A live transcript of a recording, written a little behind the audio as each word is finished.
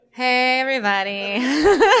everybody.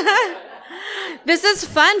 This is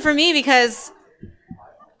fun for me because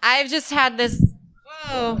I've just had this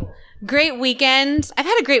great weekend. I've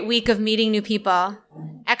had a great week of meeting new people.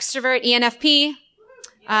 Extrovert, ENFP,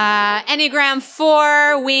 Enneagram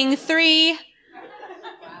 4, Wing 3,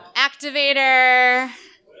 Activator,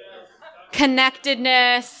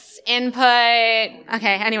 Connectedness, Input.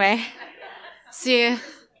 Okay, anyway. See,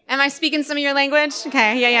 am I speaking some of your language?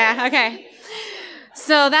 Okay, yeah, okay.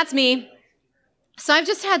 So that's me. So I've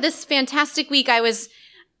just had this fantastic week. I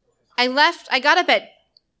got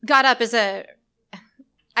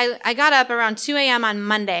up around 2 a.m. on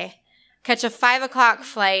Monday, catch a 5 o'clock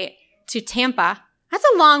flight to Tampa. That's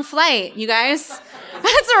a long flight, you guys.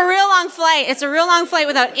 That's a real long flight. It's a real long flight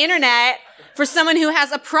without internet for someone who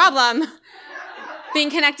has a problem being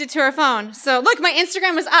connected to her phone. So look, my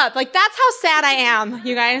Instagram was up. Like, that's how sad I am,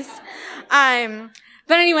 you guys.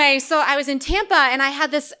 But anyway, so I was in Tampa and I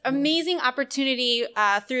had this amazing opportunity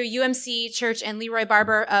through UMC Church and Leroy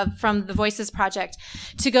Barber from the Voices Project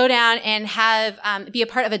to go down and be a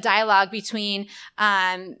part of a dialogue between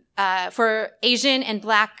for Asian and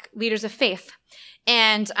Black leaders of faith.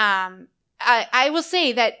 And I will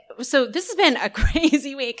say that, so this has been a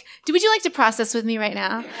crazy week. Would you like to process with me right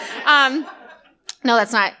now? No,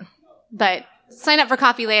 that's not, but sign up for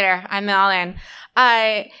coffee later. I'm all in.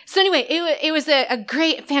 So anyway, it was a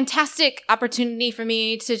great, fantastic opportunity for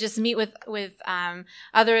me to just meet with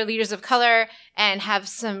other leaders of color and have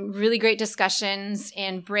some really great discussions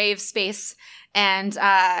in brave space. And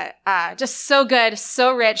just so good,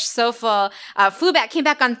 so rich, so full. Came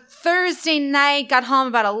back on Thursday night, got home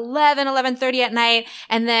about 11:30 at night,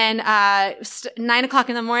 and then 9 o'clock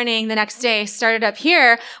in the morning the next day, started up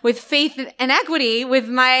here with Faith and Equity with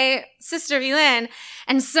my sister Velynn.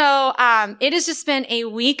 And so it has just been a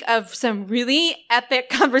week of some really epic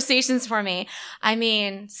conversations for me. I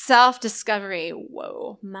mean, self-discovery,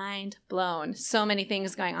 whoa, mind blown. So many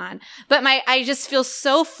things going on. But I just feel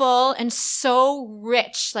so full and so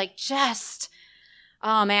rich, like just,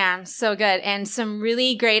 oh man, so good. And some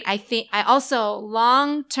really great, I also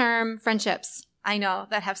long-term friendships, I know,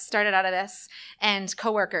 that have started out of this, and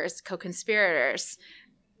coworkers, co-conspirators,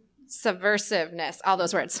 subversiveness, all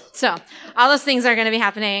those words. So all those things are going to be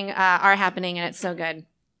happening, and it's so good.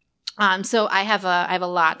 So I have a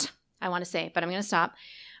lot I want to say, but I'm going to stop.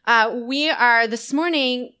 We are this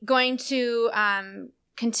morning going to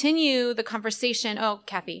continue the conversation. Oh,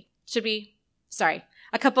 Kathy, sorry.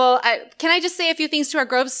 Can I just say a few things to our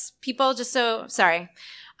Groves people? Sorry.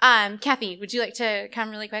 Kathy, would you like to come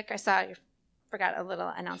really quick? I saw you forgot a little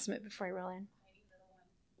announcement before you roll in.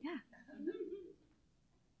 Yeah.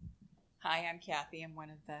 Hi, I'm Kathy. I'm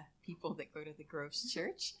one of the people that go to the Groves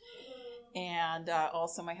Church. And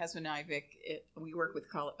also my husband and I, Vic, we work with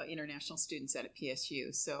international students at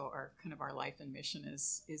PSU. So our life and mission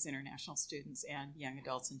is international students and young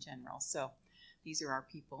adults in general. So these are our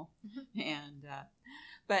people. Mm-hmm. And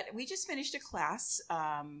but we just finished a class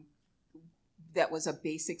that was a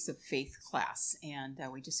Basics of Faith class. And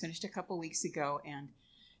we just finished a couple weeks ago. And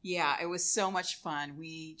yeah, it was so much fun.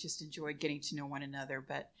 We just enjoyed getting to know one another.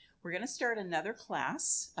 But we're going to start another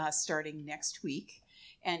class starting next week,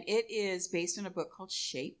 and it is based on a book called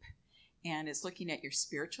Shape, and it's looking at your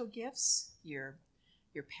spiritual gifts, your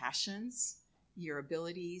passions, your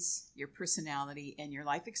abilities, your personality, and your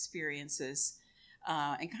life experiences,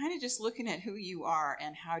 and kind of just looking at who you are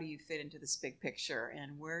and how do you fit into this big picture,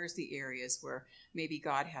 and where's the areas where maybe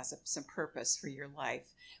God has some purpose for your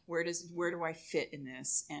life. Where do I fit in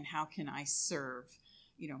this, and how can I serve,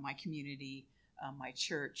 my community, my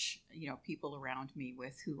church, people around me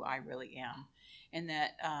with who I really am. And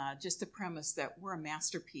that just the premise that we're a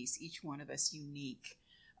masterpiece, each one of us unique,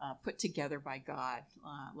 put together by God,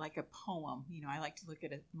 like a poem. I like to look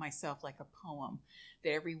at it myself like a poem,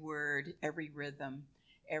 that every word, every rhythm,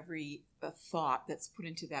 every thought that's put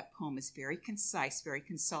into that poem is very concise, very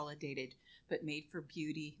consolidated, but made for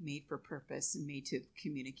beauty, made for purpose, and made to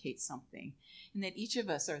communicate something. And that each of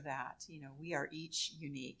us are that. We are each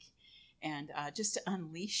unique. And just to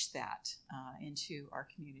unleash that into our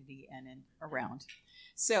community and around.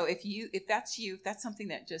 So if that's something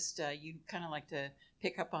that just you kind of like to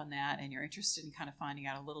pick up on that, and you're interested in kind of finding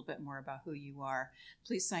out a little bit more about who you are,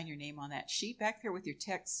 please sign your name on that sheet back there with your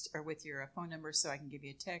text or with your phone number, so I can give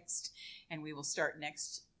you a text. And we will start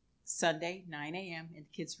next Sunday, 9 a.m. in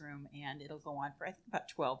the kids' room, and it'll go on for I think about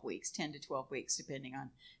 12 weeks, 10 to 12 weeks, depending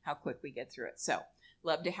on how quick we get through it. So.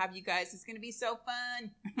 Love to have you guys. It's going to be so fun.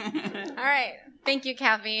 All right. Thank you,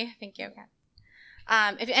 Kathy. Thank you.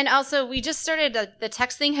 And also, we just started the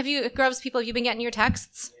text thing. Groves people, have you been getting your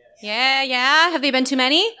texts? Yeah. Have they been too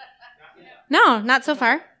many? No, not so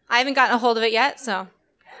far. I haven't gotten a hold of it yet, so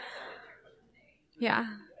yeah.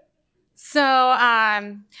 So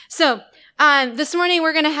this morning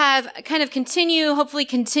we're going to hopefully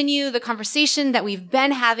continue the conversation that we've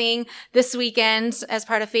been having this weekend as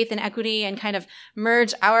part of Faith and Equity, and kind of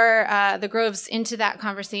merge the Groves into that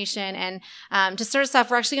conversation. And to start us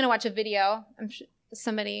off, we're actually going to watch a video.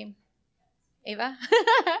 Ava,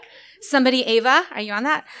 are you on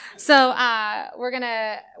that? So we're going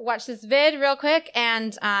to watch this vid real quick,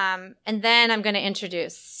 and then I'm going to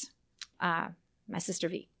introduce my sister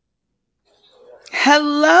V.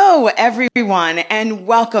 Hello, everyone, and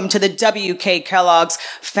welcome to the W.K. Kellogg's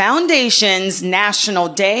Foundation's National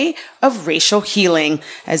Day of Racial Healing.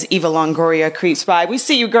 As Eva Longoria creeps by, we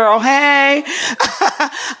see you, girl. Hey!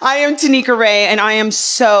 I am Tanika Ray, and I am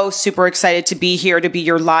so super excited to be here to be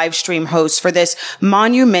your live stream host for this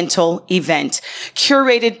monumental event,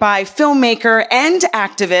 curated by filmmaker and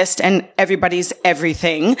activist and everybody's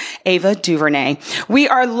everything, Ava DuVernay. We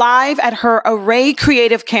are live at her Array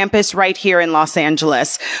Creative Campus right here in Los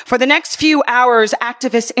Angeles. For the next few hours,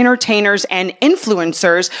 activists, entertainers, and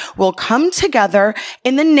influencers will come together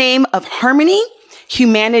in the name of harmony,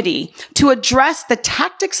 humanity, to address the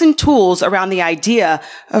tactics and tools around the idea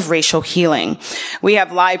of racial healing. We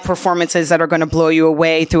have live performances that are going to blow you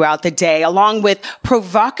away throughout the day, along with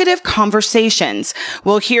provocative conversations.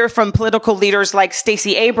 We'll hear from political leaders like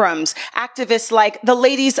Stacey Abrams, activists like the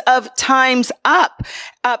Ladies of Time's Up,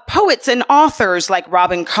 poets and authors like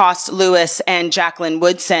Robin Cost Lewis and Jacqueline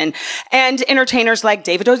Woodson, and entertainers like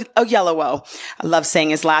David Oyelowo. I love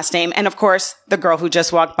saying his last name. And of course, the girl who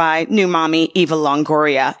just walked by, new mommy, Eva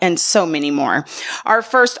Longoria, and so many more. Our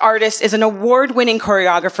first artist is an award-winning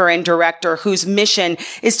choreographer and director whose mission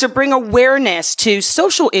is to bring awareness to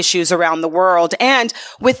social issues around the world. And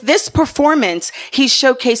with this performance, he's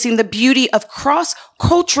showcasing the beauty of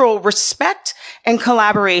cross-cultural respect and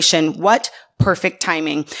collaboration. What perfect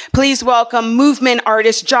timing. Please welcome movement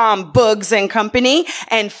artist John Boogs and Company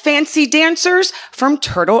and fancy dancers from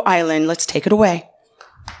Turtle Island. Let's take it away.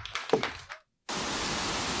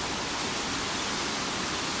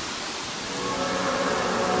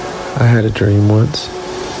 I had a dream once.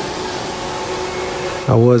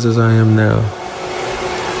 I was as I am now,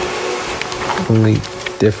 only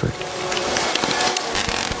different.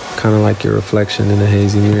 Kind of like your reflection in a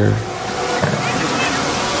hazy mirror.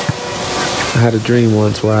 I had a dream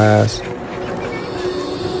once where I asked,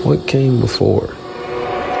 what came before?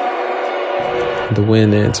 The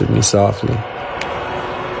wind answered me softly.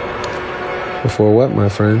 Before what, my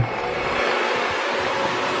friend?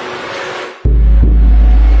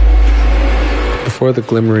 Before the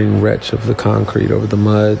glimmering retch of the concrete over the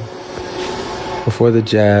mud, before the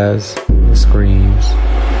jazz, the screams,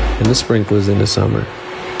 and the sprinklers in the summer,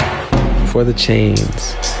 before the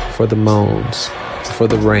chains, before the moans, before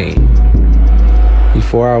the rain,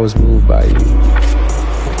 before I was moved by you,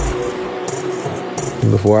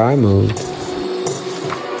 and before I moved,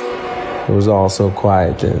 it was all so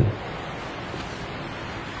quiet then.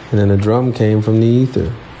 And then a drum came from the ether,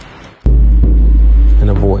 and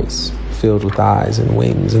a voice filled with eyes and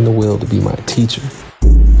wings and the will to be my teacher.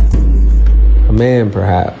 A man,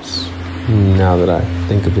 perhaps, now that I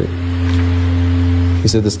think of it. He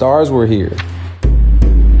said the stars were here,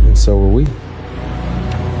 and so were we.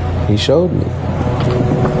 He showed me,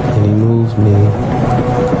 and he moved me,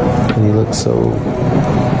 and he looked so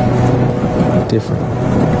different,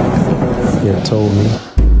 yet told me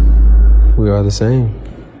we are the same.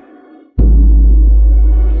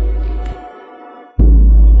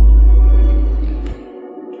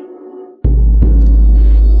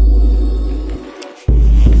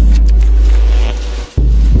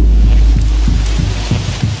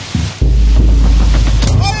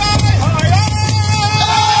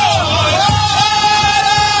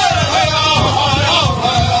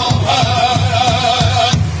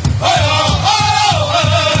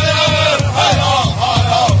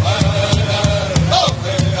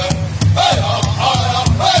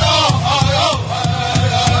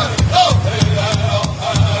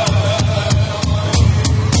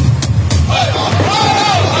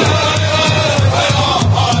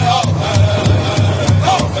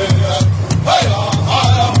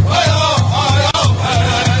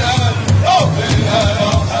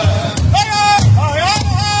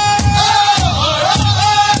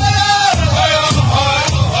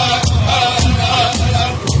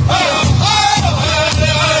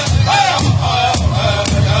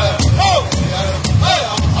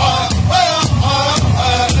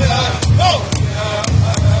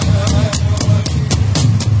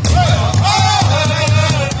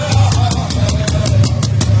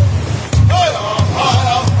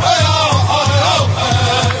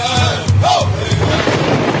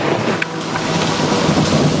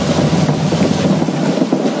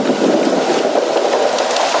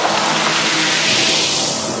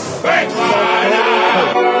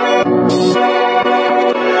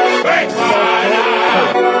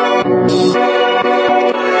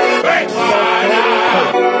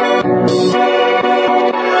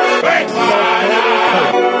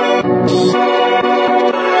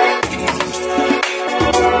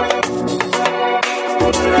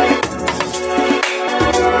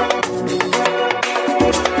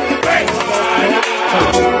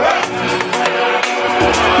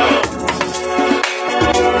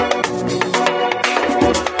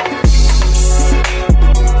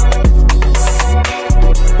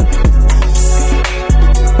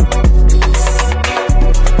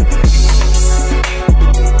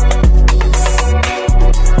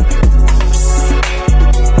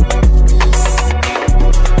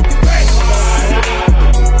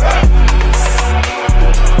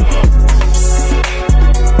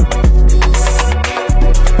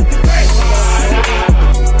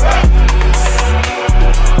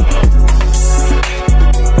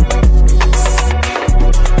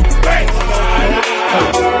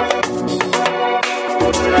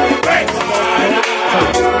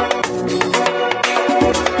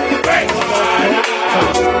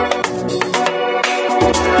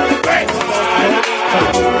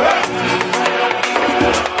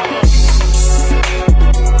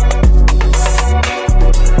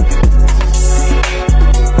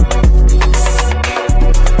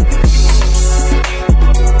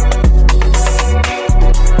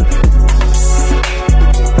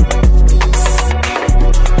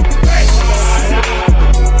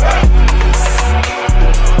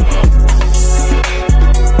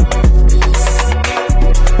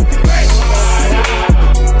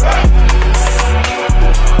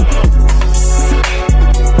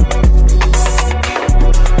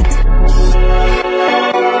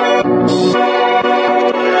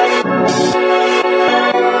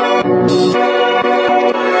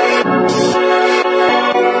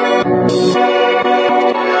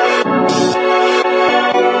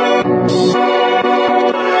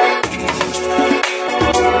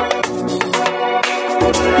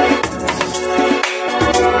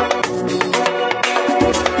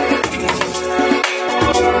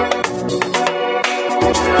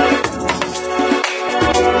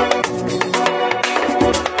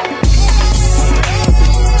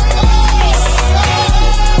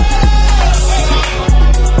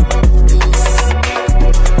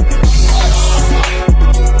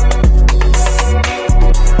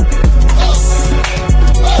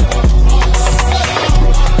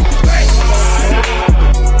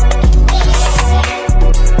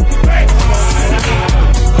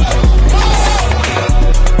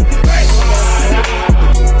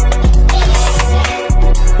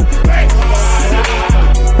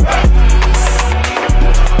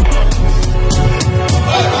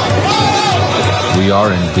 We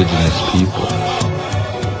are indigenous people,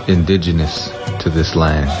 indigenous to this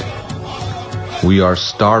land. We are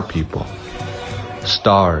star people,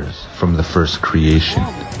 stars from the first creation.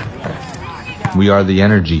 We are the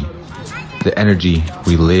energy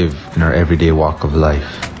we live in our everyday walk of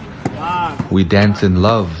life. We dance in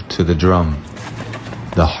love to the drum,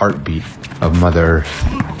 the heartbeat of Mother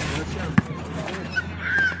Earth.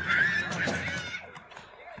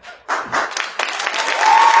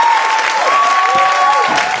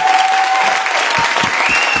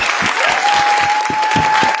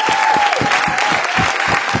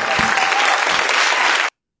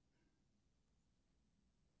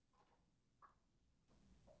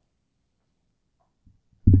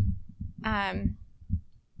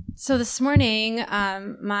 So this morning,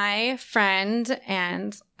 my friend,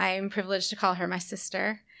 and I'm privileged to call her my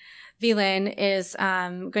sister, Velynn, is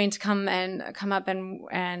going to come up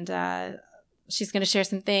and she's going to share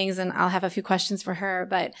some things, and I'll have a few questions for her.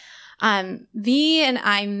 But V and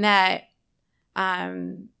I met.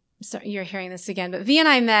 So you're hearing this again, but V and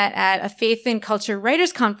I met at a Faith and Culture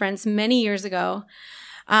Writers Conference many years ago.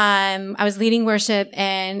 I was leading worship,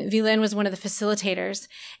 and Velynn was one of the facilitators.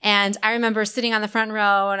 And I remember sitting on the front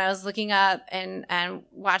row, and I was looking up and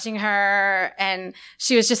watching her, and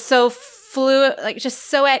she was just so fluid, like just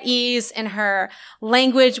so at ease in her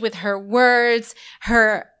language, with her words,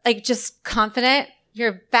 her like just confident.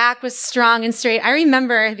 Your back was strong and straight. I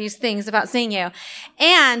remember these things about seeing you.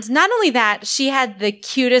 And not only that, she had the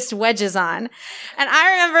cutest wedges on. And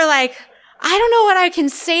I remember like, I don't know what I can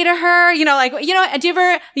say to her.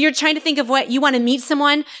 You're trying to think of what you want to meet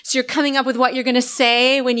someone. So you're coming up with what you're going to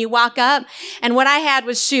say when you walk up. And what I had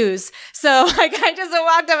was shoes. So like, I just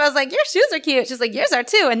walked up. I was like, your shoes are cute. She's like, yours are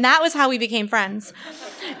too. And that was how we became friends.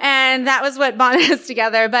 And that was what bonded us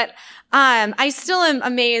together. But, I still am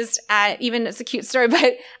amazed at, even it's a cute story,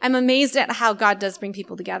 but I'm amazed at how God does bring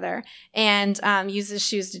people together and, uses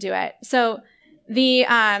shoes to do it. So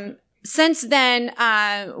since then,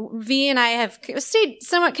 V and I have stayed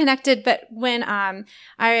somewhat connected, but when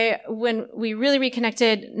we really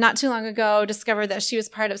reconnected not too long ago, discovered that she was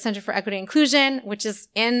part of Center for Equity and Inclusion, which is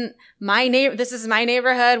in this is my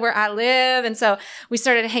neighborhood where I live. And so we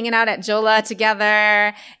started hanging out at Jola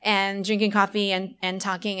together and drinking coffee and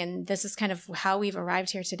talking. And this is kind of how we've arrived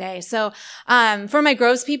here today. So, for my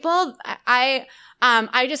Groves people, I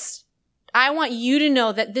want you to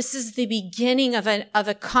know that this is the beginning of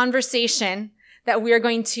a conversation that we are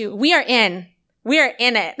in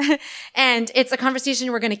it. And it's a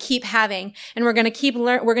conversation we're going to keep having, and we're going to keep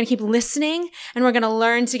listening, and we're going to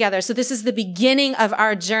learn together. So this is the beginning of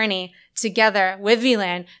our journey together with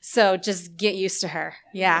Velynn. So just get used to her.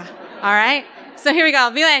 Yeah. All right. So here we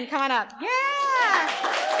go. Velynn, come on up. Yeah.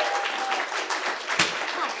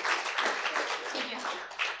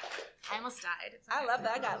 I almost died. I love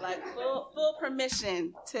that. I got like full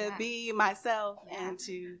permission to be myself and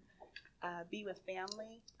to be with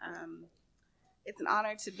family. It's an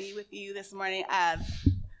honor to be with you this morning. I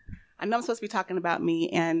know I'm supposed to be talking about me,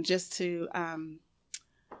 and just to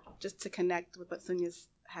connect with what Sonia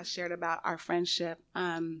has shared about our friendship.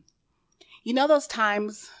 You know those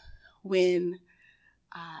times when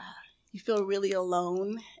you feel really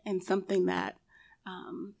alone in something that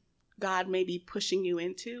God may be pushing you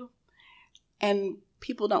into, and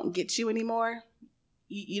people don't get you anymore.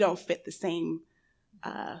 You don't fit the same.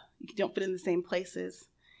 You don't fit in the same places,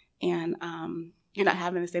 and you're not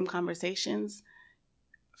having the same conversations.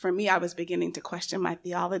 For me, I was beginning to question my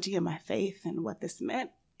theology and my faith and what this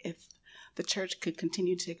meant if the church could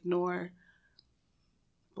continue to ignore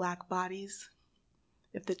Black bodies,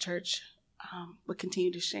 if the church would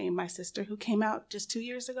continue to shame my sister who came out just 2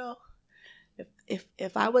 years ago.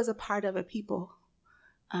 If I was a part of a people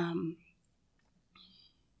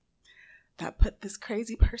that put this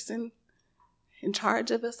crazy person in charge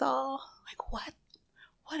of us all, like what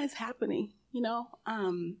is happening, you know?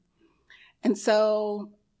 And so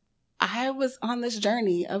I was on this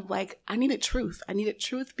journey of like, I needed truth. I needed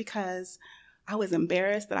truth because I was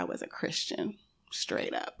embarrassed that I was a Christian,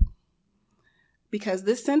 straight up. Because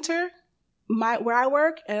this center, where I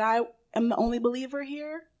work, and I am the only believer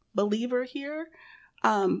here,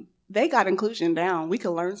 they got inclusion down. We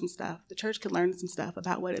could learn some stuff. The church could learn some stuff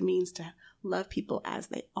about what it means to love people as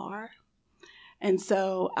they are. And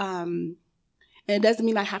so, and it doesn't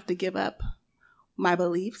mean I have to give up my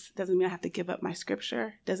beliefs. Doesn't mean I have to give up my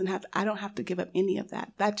scripture. I don't have to give up any of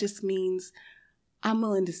that. That just means I'm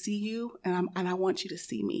willing to see you, and I want you to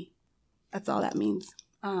see me. That's all that means.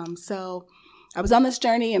 So I was on this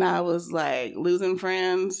journey, and I was like losing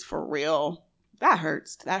friends for real. That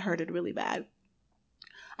hurts. That hurted really bad.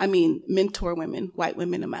 I mean, mentor women, white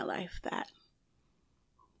women in my life that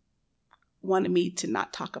wanted me to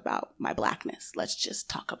not talk about my Blackness. Let's just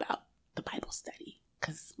talk about the Bible study.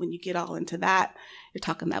 Because when you get all into that, you're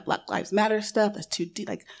talking that Black Lives Matter stuff. That's too deep.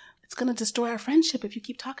 Like, it's going to destroy our friendship if you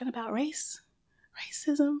keep talking about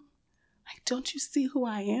racism. Like, don't you see who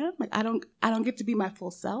I am? Like, I don't get to be my full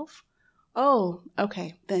self. Oh,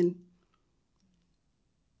 okay. Then,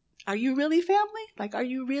 are you really family? Like, are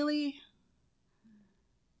you really?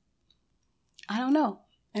 I don't know.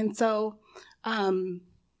 And so,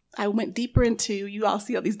 I went deeper into, you all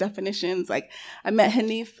see all these definitions. Like, I met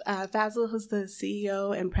Hanif Fazil, who's the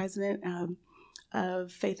CEO and president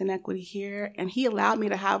of Faith and Equity here. And he allowed me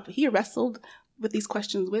he wrestled with these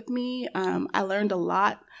questions with me. I learned a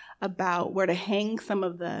lot about where to hang some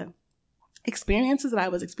of the experiences that I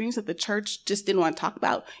was experiencing that the church just didn't want to talk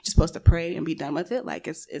about. You're supposed to pray and be done with it. Like,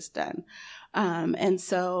 it's done. And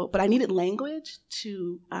so, but I needed language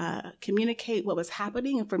to communicate what was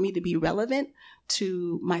happening and for me to be relevant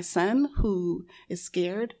to my son who is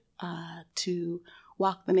scared to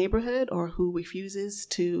walk the neighborhood or who refuses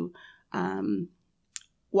to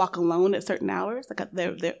walk alone at certain hours. Like,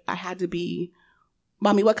 I had to be,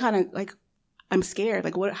 Mommy, what kind of, like, I'm scared.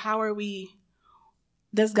 Like, how are we,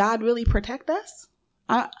 does God really protect us?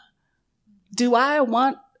 Do I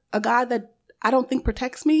want a God that I don't think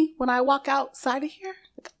protects me when I walk outside of here?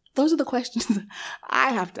 Those are the questions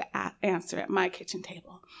I have to answer at my kitchen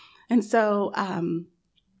table. And so,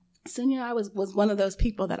 Sonia, I was one of those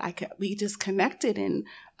people that we just connected in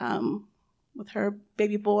with her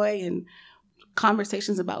baby boy and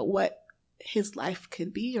conversations about what his life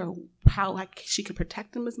could be or how she could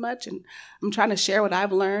protect him as much. And I'm trying to share what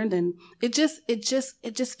I've learned. And it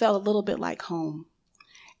just felt a little bit like home.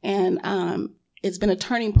 And it's been a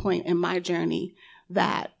turning point in my journey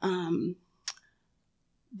that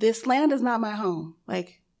this land is not my home.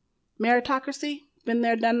 Like, meritocracy, been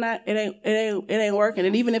there, done that. It ain't working.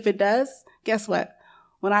 And even if it does, guess what?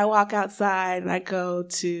 when I walk outside and I go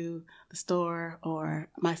to the store, or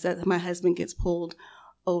my husband gets pulled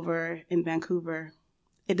over in Vancouver,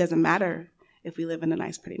 it doesn't matter if we live in a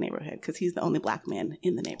nice, pretty neighborhood, because he's the only Black man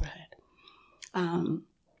in the neighborhood.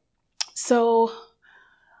 So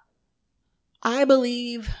I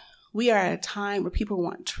believe we are at a time where people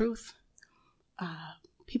want truth.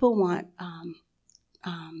 People want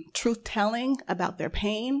truth-telling about their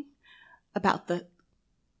pain, about the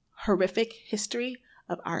horrific history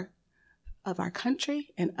of our country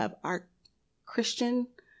and of our Christian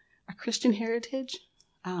heritage.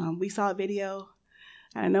 We saw a video,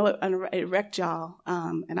 and I know it wrecked y'all,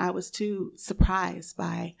 and I was too surprised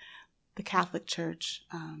by the Catholic Church.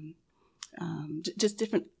 Just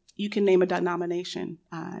different, you can name a denomination,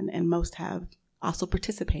 and most have also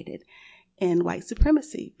participated in white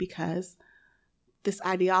supremacy, because this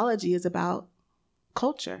ideology is about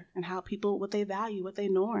culture and how people, what they value, what they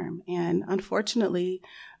norm. And unfortunately,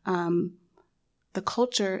 the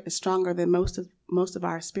culture is stronger than most of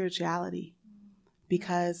our spirituality,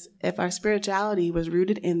 because if our spirituality was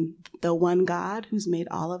rooted in the one God who's made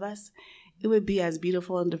all of us, it would be as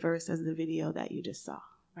beautiful and diverse as the video that you just saw,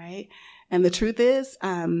 right? And the truth is,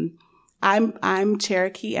 I'm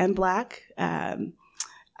Cherokee and Black.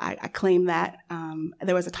 I claim that.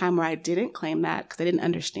 There was a time where I didn't claim that because I didn't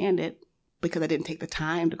understand it, because I didn't take the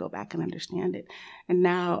time to go back and understand it. And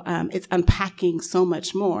now it's unpacking so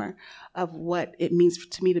much more of what it means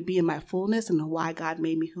to me to be in my fullness and why God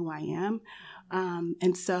made me who I am.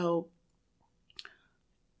 And so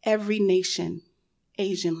every nation,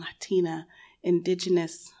 Asian, Latina,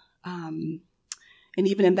 Indigenous, and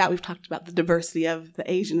even in that, we've talked about the diversity of the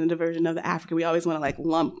Asian and diversity of the African. We always want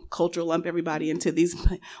to lump everybody into these.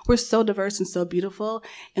 We're so diverse and so beautiful,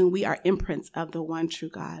 and we are imprints of the one true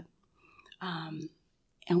God.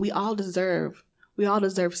 And we all deserve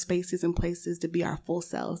spaces and places to be our full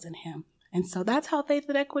selves in Him. And so that's how Faith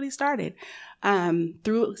and Equity started,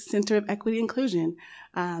 through Center of Equity Inclusion.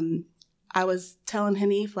 I was telling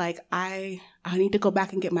Hanif, I need to go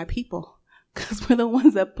back and get my people, because we're the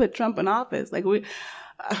ones that put Trump in office.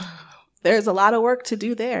 There's a lot of work to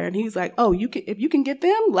do there. And he's like, oh, if you can get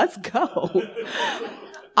them, let's go.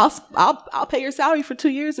 I'll pay your salary for 2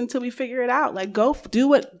 years until we figure it out. Go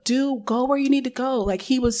where you need to go.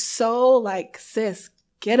 He was so sis,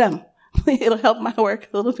 get him. It'll help my work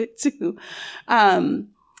a little bit too. And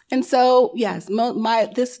so, yes,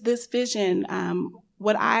 this vision,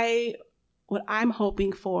 what I'm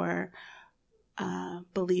hoping for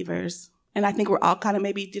believers, and I think we're all kind of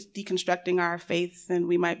maybe just deconstructing our faith, and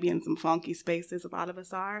we might be in some funky spaces. A lot of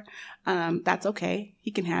us are. That's okay.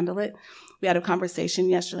 He can handle it. We had a conversation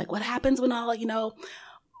yesterday, what happens when all,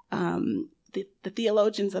 the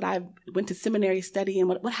theologians that I went to seminary studying,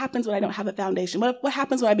 what happens when I don't have a foundation? What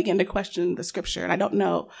happens when I begin to question the scripture and I don't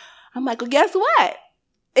know? I'm like, well, guess what?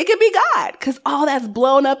 It could be God, because all that's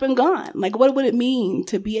blown up and gone. What would it mean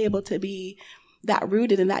to be able to be that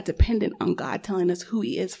rooted and that dependent on God telling us who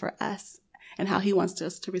He is for us and how He wants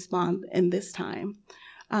us to respond in this time?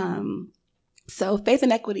 So Faith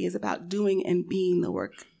and Equity is about doing and being the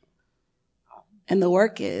work. And the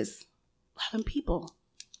work is loving people.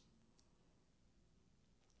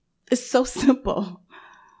 It's so simple.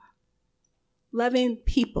 Loving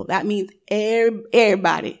people. That means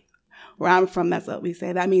everybody. Where I'm from, that's what we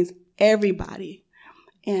say. That means everybody.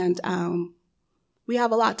 And we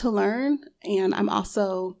have a lot to learn. And I'm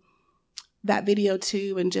also, that video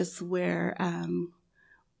too, and just where I'm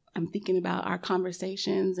thinking about our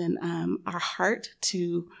conversations and our heart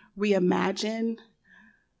to reimagine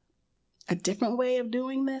a different way of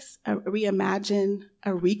doing this, reimagine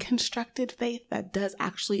a reconstructed faith that does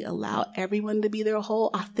actually allow everyone to be their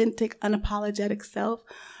whole, authentic, unapologetic self.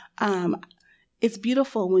 It's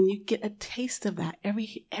beautiful when you get a taste of that.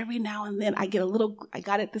 Every now and then I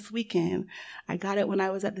got it this weekend. I got it when I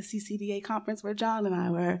was at the CCDA conference where John and I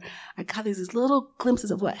were. I got these little glimpses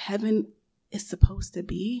of what heaven is supposed to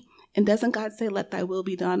be. And doesn't God say, let thy will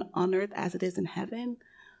be done on earth as it is in heaven?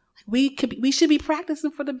 We should be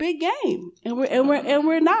practicing for the big game, and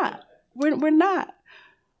we're not. We're not.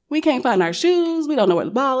 We can't find our shoes. We don't know where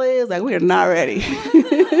the ball is. We're not ready.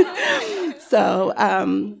 So,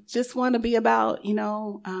 just want to be about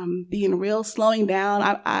being real, slowing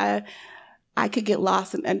down. I could get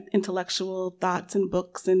lost in intellectual thoughts and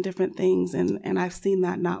books and different things, and I've seen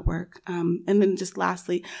that not work. And then just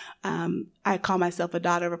lastly, I call myself a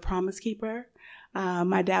daughter of a Promise Keeper.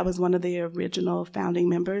 My dad was one of the original founding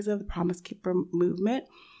members of the Promise Keeper movement,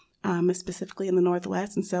 specifically in the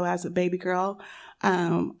Northwest. And so as a baby girl,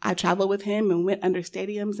 I traveled with him and went under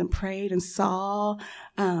stadiums and prayed and saw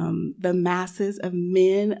the masses of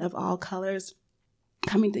men of all colors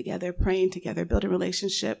coming together, praying together, building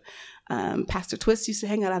relationship. Pastor Twist used to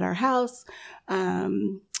hang out at our house. I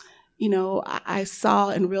saw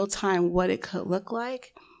in real time what it could look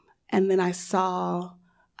like. And then I saw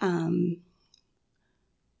a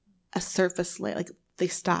surface layer, like they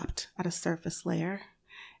stopped at a surface layer.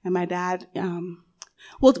 And my dad,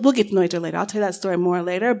 we'll get to know each other later. I'll tell you that story more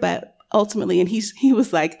later. But ultimately, and he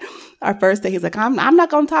was like, our first day, he's like, I'm not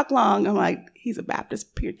going to talk long. I'm like, he's a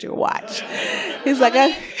Baptist preacher, watch. He's how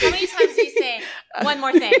many times do you say, one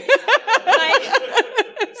more thing? Like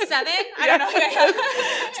 7? I don't know.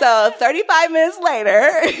 So 35 minutes later,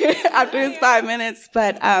 after his 5 minutes,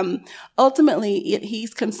 but ultimately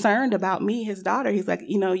he's concerned about me, his daughter. He's like,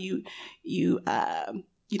 you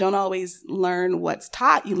don't always learn what's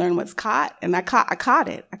taught, you learn what's caught. And I caught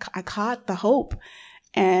it. I caught the hope.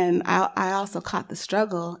 And I also caught the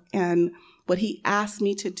struggle. And what he asked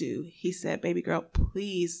me to do, he said, baby girl,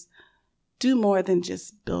 please do more than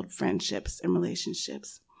just build friendships and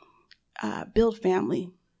relationships. Build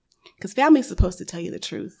family. Because family is supposed to tell you the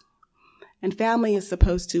truth. And family is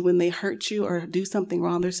supposed to, when they hurt you or do something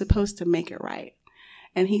wrong, they're supposed to make it right.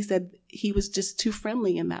 And he said he was just too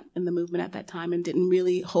friendly in the movement at that time and didn't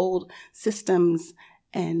really hold systems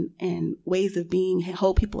and ways of being,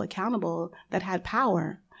 hold people accountable that had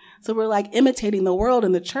power. So we're like imitating the world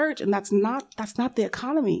in the church, and that's not the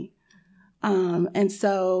economy. And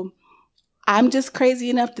so I'm just crazy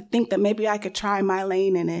enough to think that maybe I could try my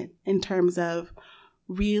lane in it in terms of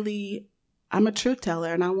really, I'm a truth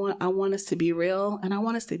teller, and I want us to be real, and I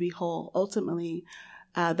want us to be whole. Ultimately,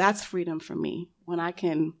 that's freedom for me, when I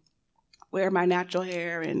can wear my natural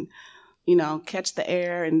hair and catch the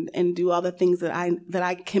air and do all the things that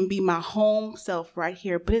I can be my home self right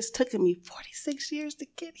here. But it's taken me 46 years to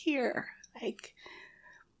get here. Like,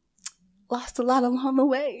 lost a lot along the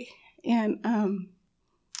way. And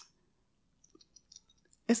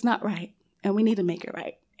it's not right. And we need to make it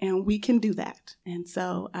right. And we can do that. And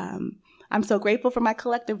so I'm so grateful for my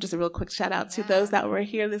collective. Just a real quick shout out to those that were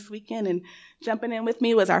here this weekend and jumping in with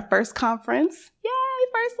me. It was our first conference. Yay,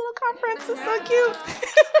 first little conference. It's so cute.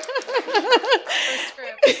 First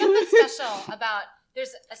group. There's something special about,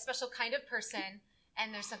 there's a special kind of person,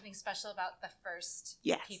 and there's something special about the first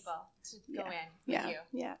people to go in with you.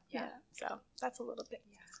 Yeah. So that's a little bit.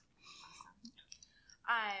 Yes.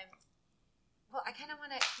 Awesome. Well, I kind of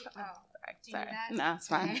want to. Do you need that? No, it's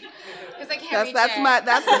fine. Because I can't reach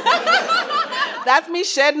that's me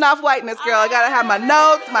shedding off whiteness, girl. I gotta have my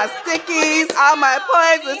notes, my stickies, all my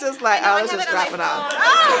points. It's just like, let's just drop it off.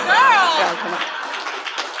 Oh, girl! Let's go, come on.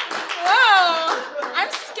 Whoa!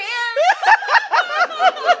 I'm scared.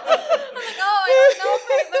 I'm like, I don't know.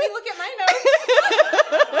 Let me look at my notes.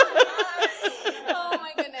 Oh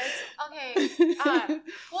my goodness. Okay.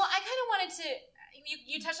 Well, I kind of wanted to.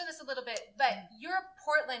 You touched on this a little bit, but you're a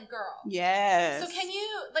Portland girl. Yes. So can you,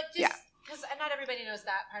 because not everybody knows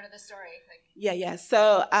that part of the story. Yeah.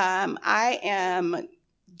 So I am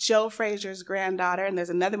Joe Frazier's granddaughter, and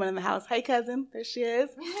there's another one in the house. Hey, cousin. There she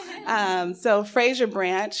is. So Frazier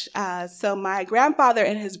branch. So my grandfather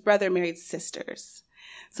and his brother married sisters.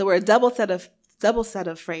 So we're a double set of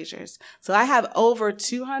Fraziers. So I have over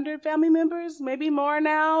 200 family members, maybe more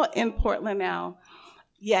now, in Portland now.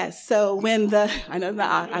 Yes. So my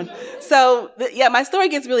story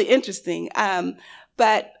gets really interesting.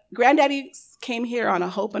 But Granddaddy came here on a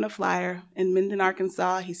hope and a flyer in Minden,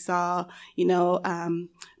 Arkansas. He saw,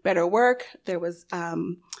 better work. There was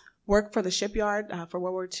work for the shipyard for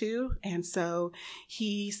World War II. And so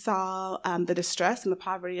he saw the distress and the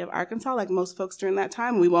poverty of Arkansas, like most folks during that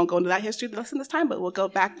time. We won't go into that history lesson this time, but we'll go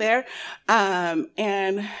back there.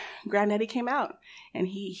 And Granddaddy came out, and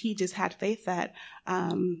he just had faith that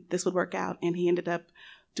this would work out. And he ended up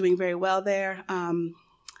doing very well there.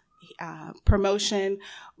 Promotion,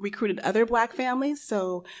 recruited other Black families.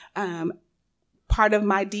 So part of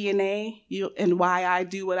my DNA and why I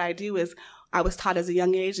do what I do is I was taught as a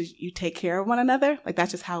young age that you take care of one another. Like,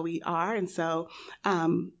 that's just how we are. And so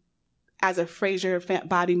as a Frazier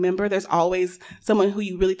body member, there's always someone who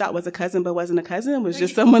you really thought was a cousin but wasn't a cousin. It was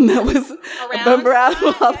just someone that was around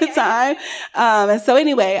all the time. And so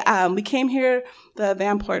anyway, we came here. The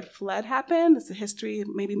Vanport flood happened. It's a history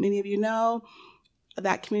maybe many of you know.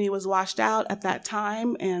 That community was washed out at that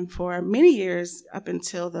time. And for many years, up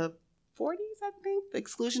until the 40s, I think, the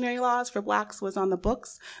exclusionary laws for Blacks was on the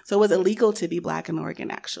books. So it was illegal to be Black in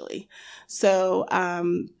Oregon, actually. So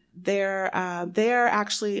they're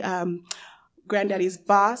actually Granddaddy's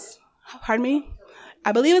boss. Pardon me?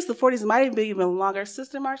 I believe it's the 40s. It might have been even longer.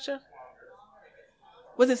 Sister Marcia?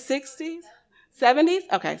 Was it 60s? 70s?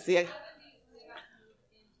 Okay, see.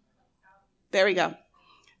 There we go.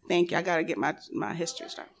 Thank you. I got to get my history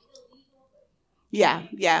started. Yeah.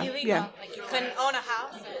 Illegal. Like you couldn't own a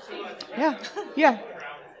house. Yeah.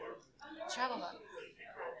 Travel book.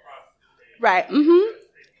 Right. Mm-hmm.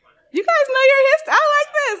 You guys know your history. I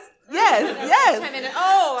like this. Yes.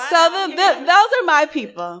 Oh. So those are my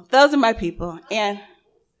people. Those are my people. And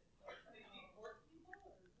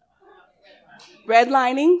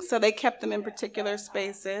redlining, so they kept them in particular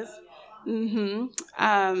spaces. Mm-hmm.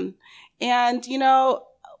 And,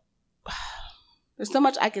 there's so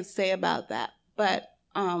much I could say about that. But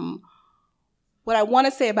what I want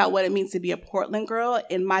to say about what it means to be a Portland girl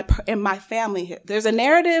in my family, there's a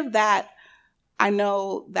narrative that I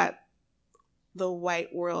know that the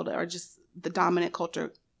white world or just the dominant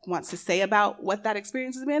culture wants to say about what that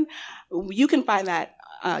experience has been. You can find that,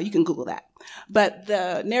 you can Google that. But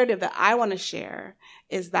the narrative that I want to share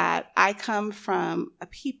is that I come from a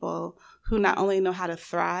people who not only know how to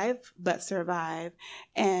thrive, but survive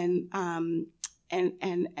and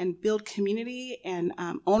build community and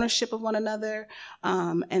ownership of one another.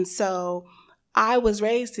 And so I was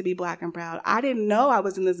raised to be Black and proud. I didn't know I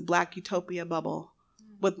was in this Black utopia bubble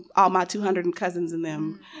with all my 200 cousins in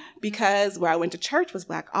them, because where I went to church was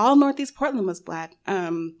Black. All Northeast Portland was Black.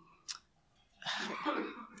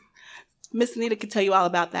 Miss Anita could tell you all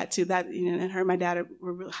about that too. That and her and my dad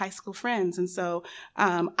were high school friends, and so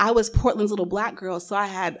I was Portland's little Black girl. So I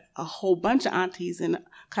had a whole bunch of aunties and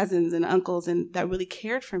cousins and uncles, and that really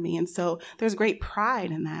cared for me. And so there's great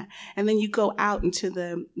pride in that. And then you go out into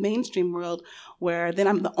the mainstream world, where then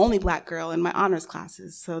I'm the only Black girl in my honors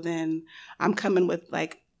classes. So then I'm coming with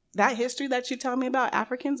like that history that you tell me about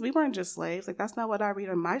Africans. We weren't just slaves. Like that's not what I read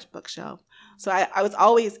on my bookshelf. So I was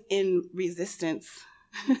always in resistance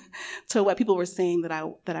to what people were saying that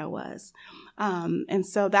I was. And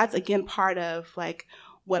so that's, again, part of like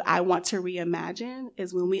what I want to reimagine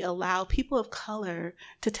is when we allow people of color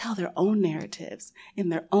to tell their own narratives in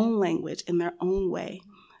their own language, in their own way.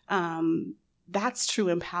 That's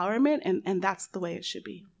true empowerment, and that's the way it should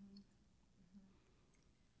be.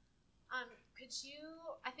 Could you,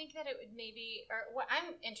 I think that it would maybe, or what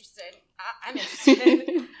I'm interested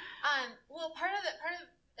in, well, part of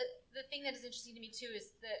the thing that is interesting to me too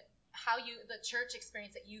is the church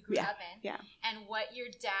experience that you grew up in, and what your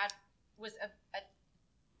dad was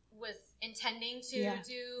was intending to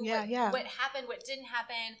do, what happened, what didn't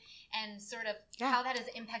happen, and sort of how that has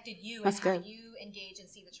impacted you and how you engage and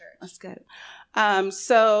see the church. That's good.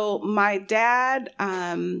 So my dad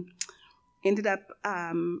ended up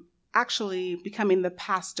actually becoming the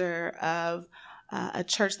pastor of a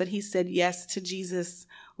church that he said yes to Jesus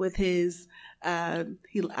with his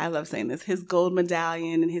I love saying this, his gold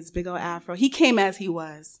medallion and his big old afro. He came as he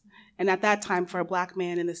was. And at that time, for a Black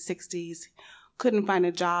man in the 60s, couldn't find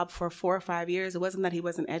a job for 4 or 5 years. It wasn't that he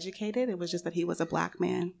wasn't educated. It was just that he was a Black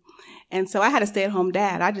man. And so I had a stay-at-home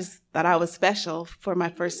dad. I just thought I was special for my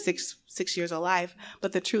first six years of life.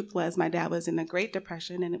 But the truth was my dad was in a Great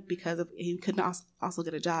Depression, and because of he couldn't also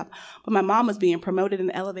get a job. But my mom was being promoted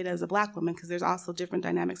and elevated as a Black woman, because there's also different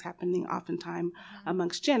dynamics happening oftentimes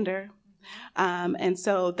amongst gender. And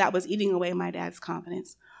so that was eating away my dad's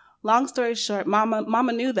confidence. Long story short,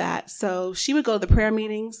 mama knew that. So she would go to the prayer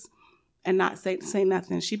meetings and not say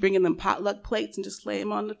nothing. She'd bring in them potluck plates and just lay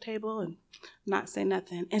them on the table and not say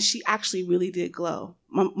nothing. And she actually really did glow.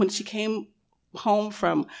 When she came home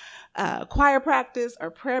from choir practice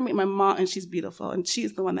or prayer meeting, my mom, and she's beautiful, and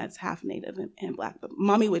she's the one that's half Native and Black, but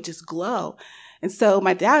mommy would just glow. And so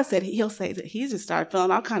my dad said, he'll say that he just started feeling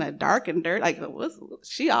all kind of dark and dirt, like,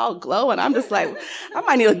 she all glowing? I'm just like, I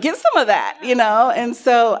might need to get some of that, And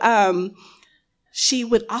so she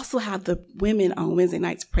would also have the women on Wednesday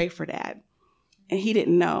nights pray for Dad, and he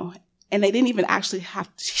didn't know. And they didn't even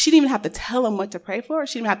she didn't even have to tell them what to pray for.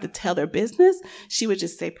 She didn't have to tell their business. She would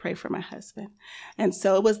just say, pray for my husband. And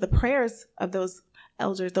so it was the prayers of those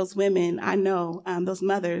elders, those women I know, those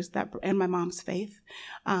mothers, and my mom's faith.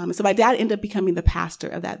 So my dad ended up becoming the pastor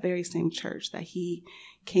of that very same church that he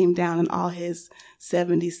came down in all his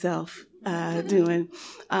 70 self doing.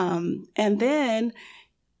 And then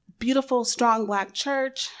beautiful, strong Black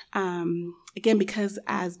church. Again, because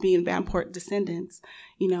as being Vanport descendants,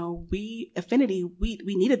 we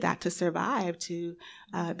needed that to survive, to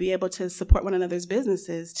be able to support one another's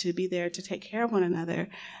businesses, to be there to take care of one another.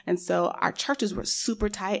 And so our churches were super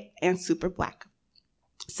tight and super Black.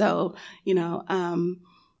 So,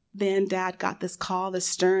 then Dad got this call, this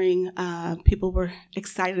stirring. People were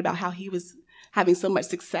excited about how he was having so much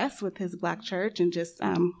success with his Black church and just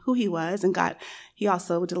who he was. And he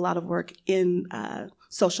also did a lot of work in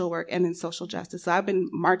social work and in social justice. So I've been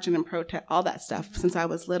marching and protest, all that stuff since I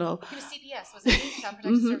was little. He was CPS, wasn't he? Child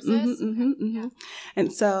Protective Services? Yeah.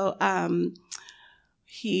 And so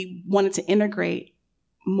he wanted to integrate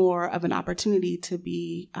more of an opportunity to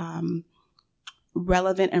be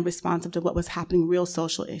relevant and responsive to what was happening, real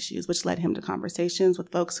social issues, which led him to conversations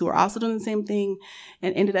with folks who were also doing the same thing,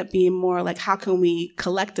 and ended up being more like, how can we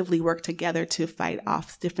collectively work together to fight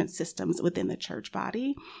off different systems within the church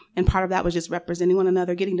body? And part of that was just representing one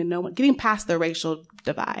another, getting past the racial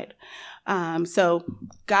divide. So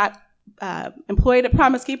got employed at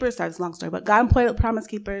Promise Keepers. Sorry, it's a long story, but got employed at Promise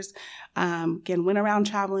Keepers. Again, went around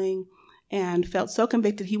traveling and felt so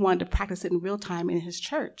convicted he wanted to practice it in real time in his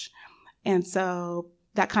church. And so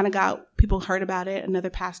that kind of people heard about it.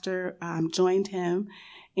 Another pastor joined him,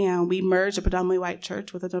 and we merged a predominantly white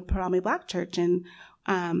church with a predominantly Black church. And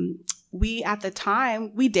we, at the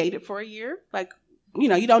time, we dated for a year. Like,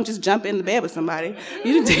 you don't just jump into bed with somebody.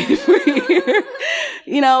 You dated for a year.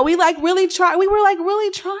 We really tried. We were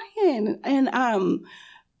really trying. And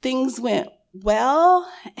things went well.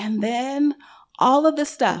 And then all of the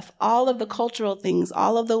stuff, all of the cultural things,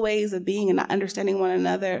 all of the ways of being and not understanding one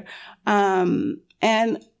another.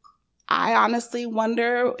 And I honestly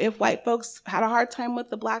wonder if white folks had a hard time with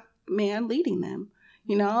the Black man leading them,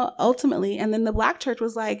 ultimately. And then the Black church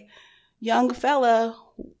was like, young fella,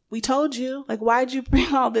 we told you, like, why'd you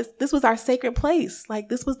bring all this? This was our sacred place. Like,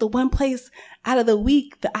 this was the one place out of the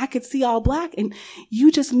week that I could see all Black. And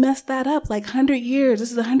you just messed that up, like 100 years.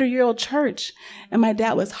 This is a 100-year-old church. And my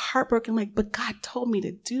dad was heartbroken, like, but I thought God told me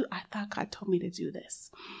to do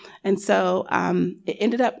this. And so it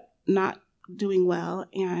ended up not doing well.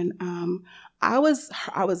 And I was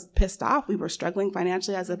pissed off. We were struggling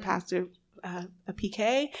financially as a pastor, a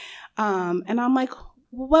PK. And I'm like,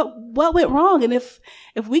 what went wrong? And if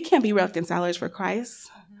we can't be reconcilers for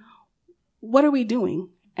Christ, what are we doing?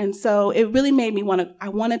 And so it really made me I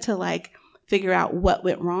wanted to figure out what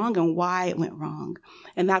went wrong and why it went wrong.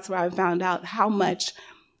 And that's where I found out how much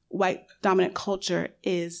white dominant culture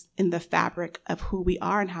is in the fabric of who we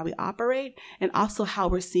are and how we operate, and also how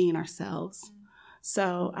we're seeing ourselves.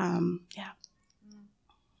 So, yeah.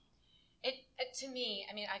 To me,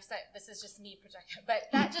 I mean, I've said this is just me projecting, but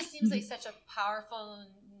that just seems like such a powerful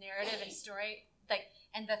narrative and story,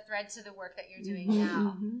 and the thread to the work that you're doing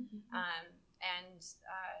now, and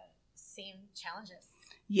same challenges.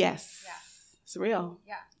 Yes. Yeah. It's real.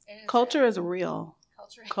 Yeah. It is Culture is real.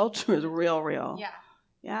 Culture is real. Yeah.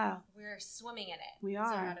 Yeah. We're swimming in it. We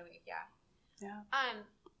are. So how do we? Yeah. Yeah.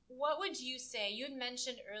 What would you say? You had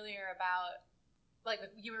mentioned earlier about,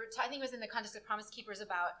 you were, I think it was in the context of Promise Keepers,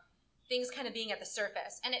 about things kind of being at the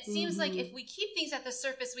surface. And it seems like if we keep things at the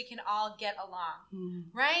surface, we can all get along,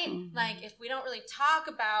 right? Like, if we don't really talk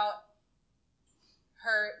about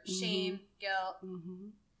hurt, shame, guilt,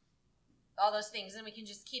 all those things, then we can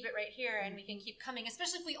just keep it right here, and we can keep coming,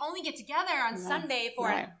 especially if we only get together on Sunday for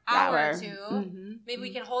an hour or two. Maybe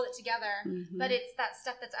we can hold it together. But it's that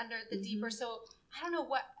stuff that's under the deeper. So I don't know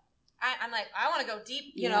what, I'm like, I want to go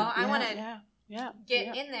deep, I want to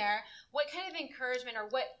get in there. What kind of encouragement, or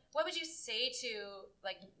what would you say to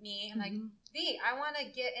me? I'm like, I want to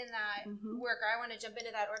get in that work, or I want to jump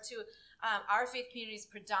into that, or to our faith community is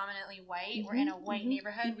predominantly white. We're in a white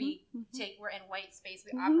neighborhood. We're in white space.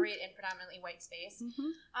 We operate in predominantly white space.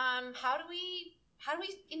 How do we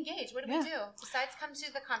engage? What do we do besides come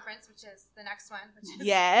to the conference, which is the next one?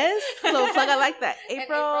 Yes, so plug. I like that.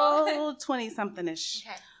 April 20-something-ish.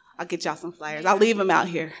 Okay. I'll get y'all some flyers. I'll leave them out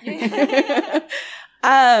here.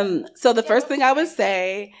 So the first thing I would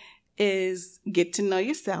say is get to know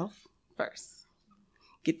yourself first.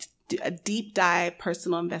 Get to do a deep dive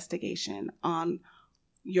personal investigation on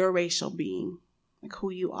your racial being, like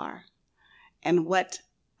who you are, and what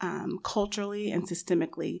culturally and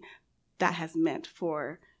systemically that has meant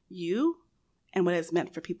for you and what it's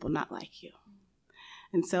meant for people not like you.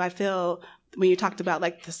 And so I feel when you talked about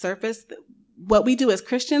the surface, what we do as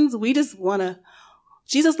Christians, we just want to,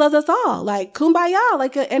 Jesus loves us all,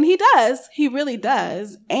 kumbaya, and he does, he really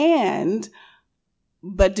does.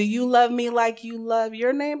 But do you love me like you love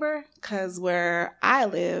your neighbor? Because where I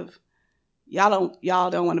live, y'all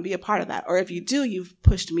don't want to be a part of that. Or if you do, you've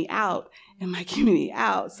pushed me out and my community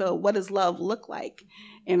out. So what does love look like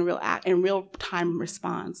in real time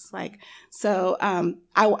response? I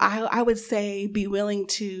would say be willing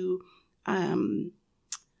to,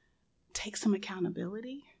 take some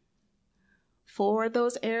accountability for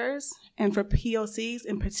those errors and for POCs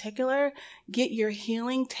in particular, get your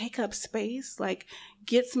healing, take up space, like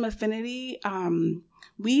get some affinity.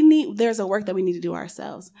 There's a work that we need to do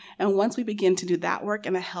ourselves. And once we begin to do that work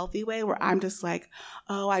in a healthy way where I'm just like,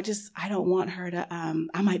 oh, I don't want her to,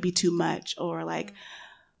 I might be too much, or like,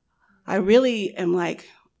 I really am like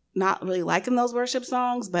not really liking those worship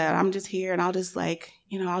songs, but I'm just here and I'll just like,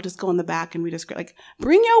 I'll just go in the back and read a script. Like,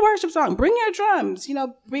 bring your worship song, bring your drums,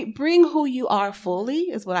 bring who you are fully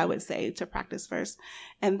is what I would say to practice first.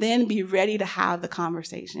 And then be ready to have the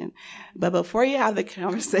conversation. But before you have the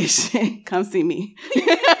conversation, come see me.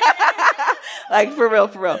 Like, for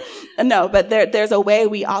real. No, but there's a way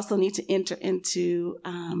we also need to enter into,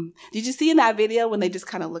 did you see in that video when they just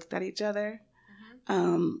kind of looked at each other?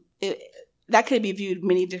 That could be viewed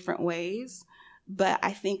many different ways, but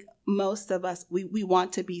I think most of us, we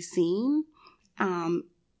want to be seen.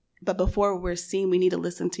 But before we're seen, we need to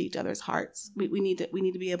listen to each other's hearts. We need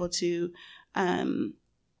to be able to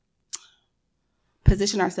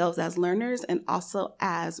position ourselves as learners and also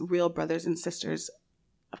as real brothers and sisters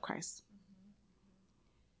of Christ.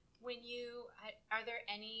 Are there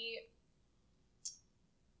any,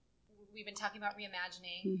 we've been talking about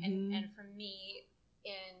reimagining, and for me,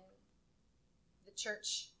 in the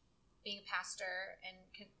church, being a pastor and,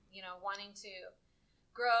 wanting to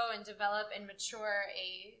grow and develop and mature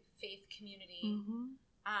a faith community,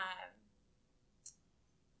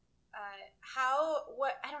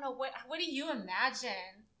 what do you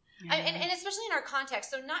imagine? Yeah. And especially in our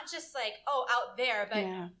context, so not just like, out there, but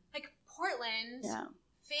like Portland,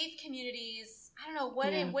 faith communities, I don't know,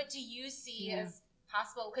 what do you see as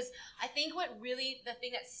possible? Because I think the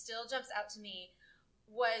thing that still jumps out to me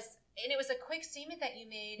was, and it was a quick statement that you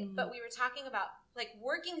made, but we were talking about like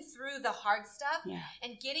working through the hard stuff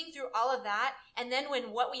and getting through all of that. And then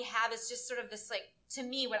when what we have is just sort of this, like, to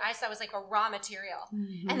me, what I saw was like a raw material.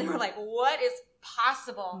 And then we're like, what is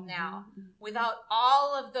possible now without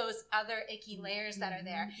all of those other icky layers that are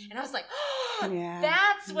there? And I was like,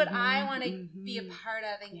 that's what I want to be a part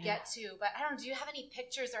of and get to. But I don't know, do you have any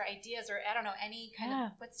pictures or ideas, or I don't know, any kind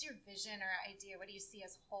of, what's your vision or idea? What do you see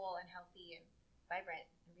as whole and healthy and vibrant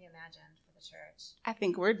and reimagined for the church? I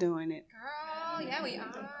think we're doing it. Girl, yeah, we are.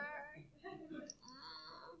 Don't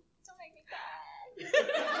make me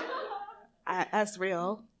cry. That's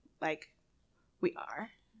real. Like, we are.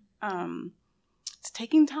 It's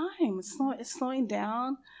taking time. It's slowing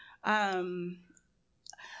down.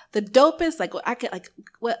 The dopest, like,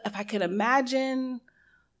 what if I could imagine?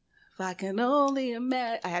 If I can only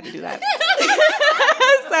imagine, I had to do that.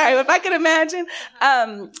 Sorry, if I could imagine,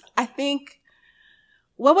 I think,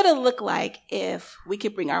 what would it look like if we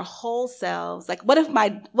could bring our whole selves? Like, what if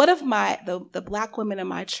the Black women in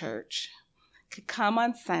my church could come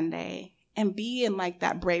on Sunday and be in like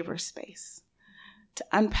that braver space to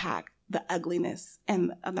unpack the ugliness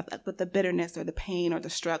and with the bitterness or the pain or the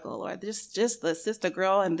struggle, or just the sister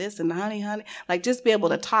girl and this and the honey, like just be able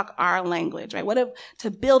to talk our language, right? What if to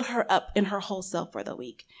build her up in her whole self for the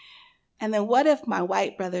week? And then what if my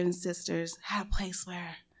white brothers and sisters had a place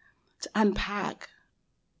where to unpack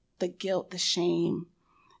the guilt, the shame,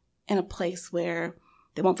 in a place where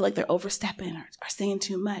they won't feel like they're overstepping or saying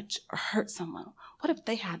too much or hurt someone? What if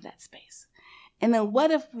they had that space? And then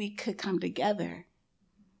what if we could come together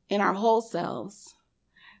in our whole selves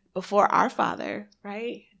before our Father,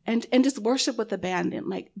 right? And just worship with abandon,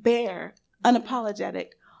 like bare, unapologetic,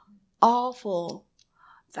 all full.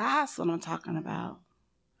 That's what I'm talking about.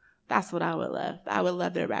 That's what I would love. I would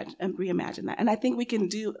love to reimagine that. And I think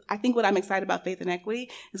what I'm excited about Faith and Equity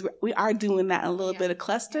is we are doing that in a little bit of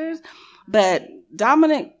clusters, but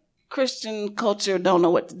dominant Christian culture don't know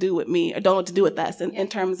what to do with me, or don't know what to do with us in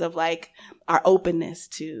terms of like our openness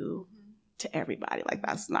to everybody. Like,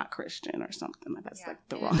 that's not Christian or something. Like, that's like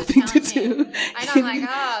the wrong thing to do. I know, I'm like,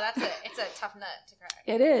 it's a tough nut to crack.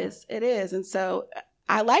 It is. And so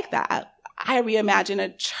I like that. I reimagine a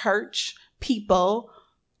church, people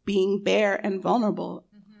being bare and vulnerable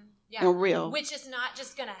and real. Which is not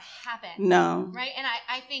just going to happen. No. Right? And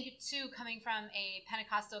I think, too, coming from a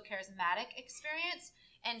Pentecostal charismatic experience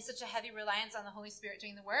and such a heavy reliance on the Holy Spirit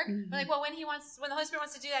doing the work, we're like, well, when the Holy Spirit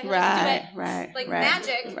wants to do that, he'll just do it like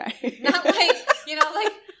magic. Right. Not like,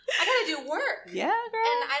 like, I got to do work. Yeah, girl.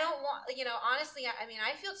 And I don't want, honestly,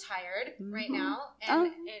 I feel tired right now.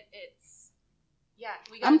 And it's,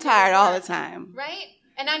 I'm tired all the time. Right?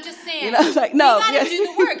 And I'm just saying, like, no, we got to do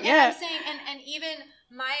the work. And I'm saying, and even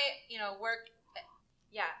my, work,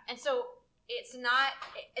 And so it's not,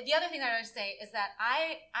 the other thing that I want to say is that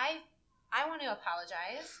I want to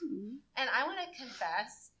apologize and I want to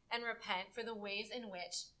confess and repent for the ways in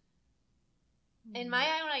which in my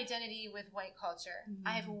own identity with white culture,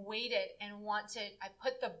 I have waited and I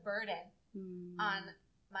put the burden on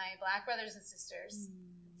my Black brothers and sisters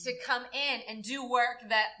to come in and do work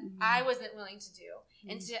that I wasn't willing to do,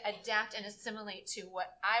 and to adapt and assimilate to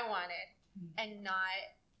what I wanted, and not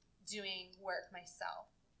doing work myself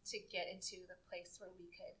to get into the place where we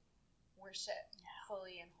could worship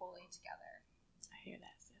fully and wholly together. I hear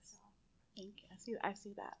that, sis. Thank you. I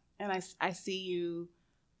see that, and I see you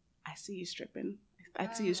stripping.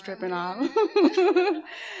 I see you stripping off.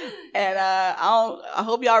 And I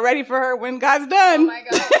hope y'all ready for her when God's done. Oh my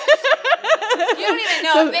God. You don't even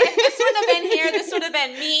know. If this would have been here, this would have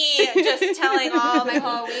been me just telling all my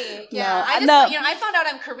whole week. Yeah. No, I found out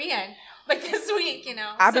I'm Korean like this week,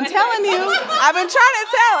 I've been telling you. I've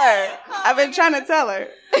been trying to tell her.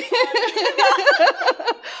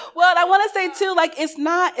 Well, I want to say too, like, it's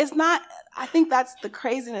not, I think that's the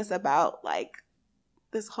craziness about like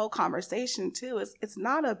this whole conversation too. It's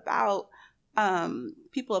not about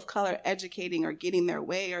people of color educating or getting their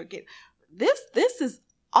way or this is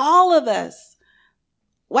all of us.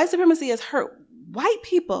 White supremacy has hurt white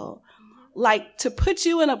people. Like, to put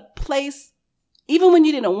you in a place, even when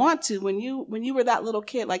you didn't want to, when you were that little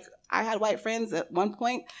kid. Like, I had white friends at one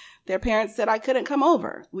point, their parents said I couldn't come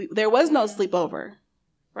over. There was no sleepover,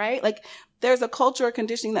 right? Like, there's a culture or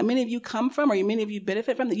conditioning that many of you come from, or many of you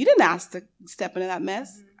benefit from, that you didn't ask to step into that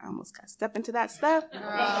mess. I almost got to step into that stuff.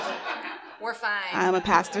 We're fine. I'm a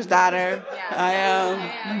pastor's daughter. Yeah. I am.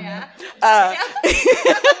 Yeah. I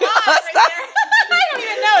don't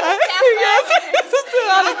even know.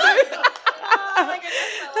 Oh my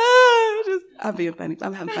goodness. I'm being funny.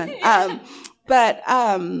 I'm having fun. But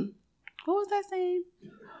what was I saying?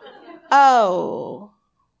 Oh.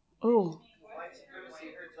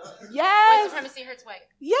 Yes. White supremacy hurts white.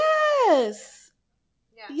 Yes.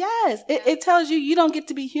 Yeah. Yes. It tells you don't get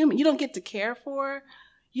to be human. You don't get to care for.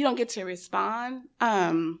 You don't get to respond.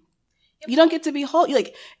 You don't get to be whole.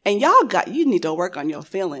 And you need to work on your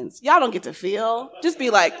feelings. Y'all don't get to feel. Just be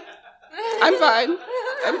like, I'm fine.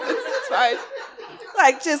 It's fine.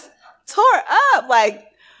 Like, just tore up. Like,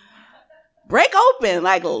 break open.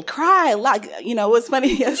 Like, cry. Like, what's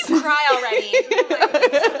funny? Yes. Cry already.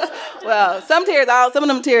 Oh well, some of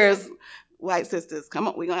them tears, white sisters, come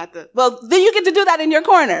on, we're going to have to. Well, then you get to do that in your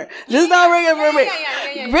corner. Just don't bring it for me.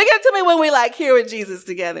 Yeah. Bring it to me when we like here with Jesus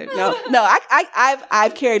together. No,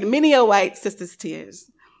 I've carried many a white sister's tears,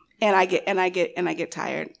 and I get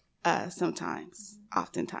tired sometimes,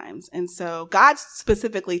 oftentimes. And so God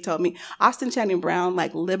specifically told me, Austin Channing Brown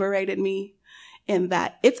liberated me in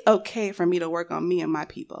that it's okay for me to work on me and my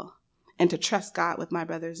people, and to trust God with my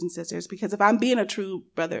brothers and sisters. Because if I'm being a true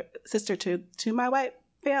sister to my white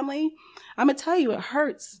family, I'm gonna tell you, it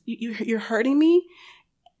hurts. You're hurting me,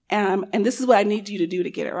 and this is what I need you to do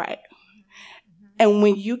to get it right. And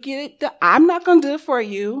when you get it, I'm not gonna do it for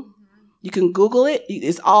you. You can Google it;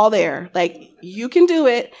 it's all there. Like, you can do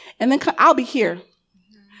it, and then I'll be here.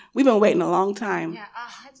 We've been waiting a long time. Yeah.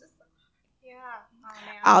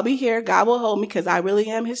 I'll be here. God will hold me, because I really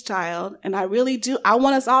am His child, and I really do. I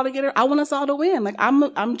want us all to get it. I want us all to win. Like,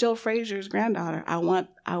 I'm Joe Frazier's granddaughter. I want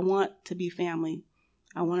to be family.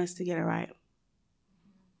 I want us to get it right.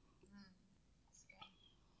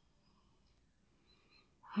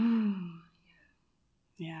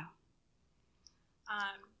 Yeah.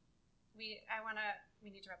 We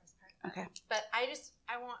need to wrap this part. Okay. But I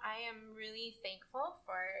am really thankful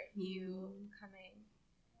for you coming,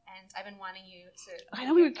 and I've been wanting you to. I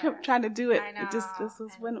know we were trying to do it. I know. This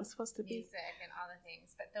was when it was supposed to be. Music and all the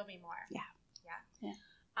things, but there'll be more. Yeah.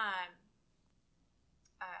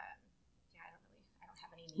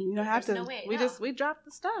 You don't have to. No way, We dropped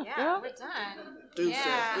the stuff. Yeah, girl. we're done. Deuces.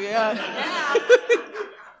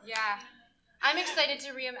 Yeah. I'm excited to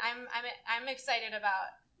I'm excited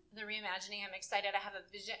about the reimagining. I'm excited. I have a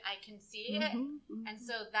vision. I can see it, and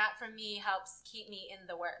so that for me helps keep me in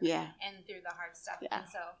the work. Yeah. And through the hard stuff. Yeah. And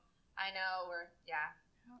so I know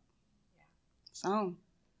Song.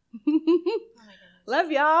 Oh my goodness.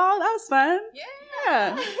 Love y'all. That was fun.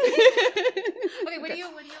 Yeah. Okay, what do you?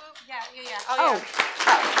 Yeah. Oh,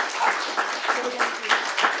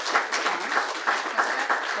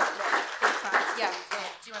 yeah. Yeah.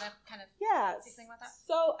 Do you want to kind of say something about that?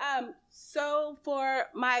 So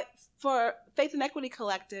for Faith and Equity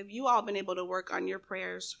Collective, you all have been able to work on your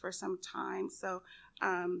prayers for some time. So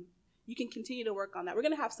you can continue to work on that. We're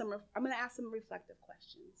going to have I'm going to ask some reflective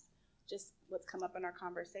questions, just what's come up in our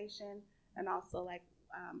conversation, and also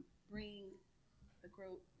bring the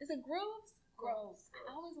group. Is it Grooves? Groves.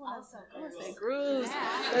 I always want to say Grooves.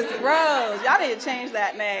 Yeah. It's Groves. Y'all need to change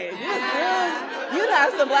that name. It's Grooves. You'd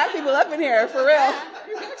have some black people up in here, for real.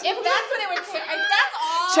 If that's what it would take, I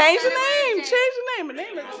Change the name. Change the name. The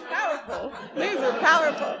name is powerful. Names are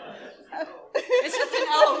powerful. It's just an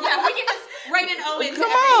O. Yeah, we can just write an O into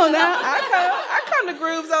Come on now. I come to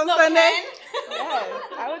Grooves on Sunday. Yes,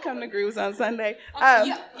 I would come to Grooves on Sunday.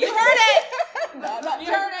 You heard it.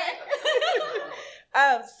 You heard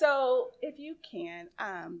it. So if you can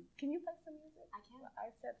you play some music? I can. I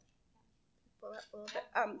said pull up a little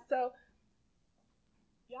bit. So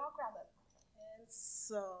y'all grab a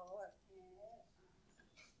pencil.